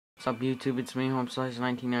What's up, YouTube? It's me,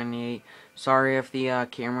 Home/1998. Sorry if the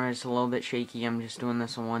camera is a little bit shaky. I'm just doing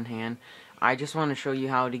this in one hand. I just want to show you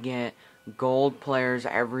how to get gold players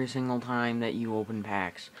every single time that you open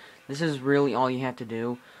packs. This is really all you have to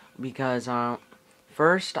do because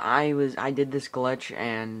first I did this glitch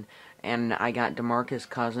and I got DeMarcus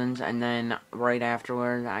Cousins, and then right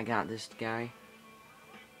afterward I got this guy,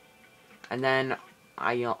 and then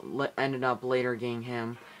I ended up later getting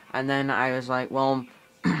him, and then I was like, well.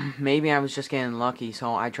 Maybe I was just getting lucky,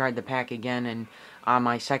 so I tried the pack again, and on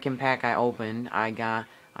my second pack I opened, I got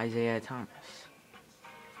Isaiah Thomas.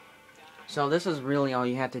 So this is really all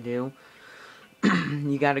you have to do.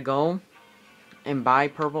 You gotta go and buy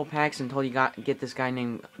purple packs until you get this guy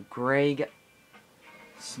named Greg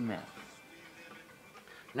Smith.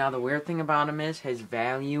 Now the weird thing about him is his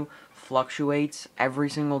value fluctuates every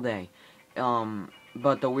single day.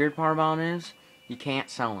 But the weird part about him is you can't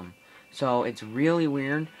sell him. So it's really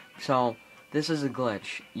weird. So this is a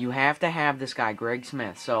glitch. You have to have this guy, Greg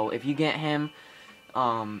Smith. So if you get him,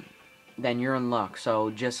 then you're in luck. So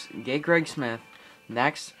just get Greg Smith.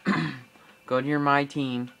 Next, go to your My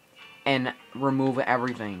Team and remove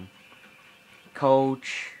everything.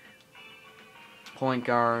 Coach, point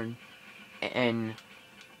guard, and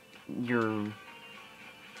your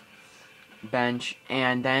bench.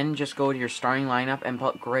 And then just go to your starting lineup and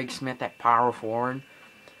put Greg Smith at power forward.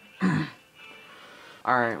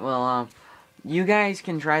 Alright, well, you guys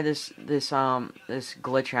can try this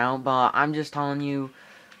glitch out, but I'm just telling you,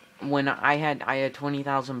 when I had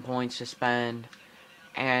 20,000 points to spend,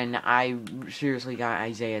 and I seriously got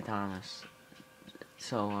Isaiah Thomas.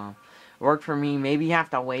 So, worked for me. Maybe you have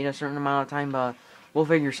to wait a certain amount of time, but we'll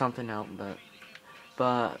figure something out.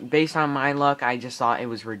 But based on my luck, I just thought it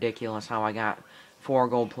was ridiculous how I got 4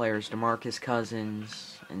 gold players, DeMarcus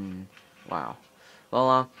Cousins, and wow.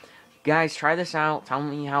 Well, guys, try this out. Tell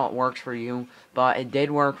me how it works for you. But it did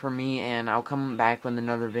work for me, and I'll come back with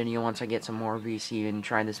another video once I get some more VC and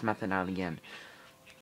try this method out again.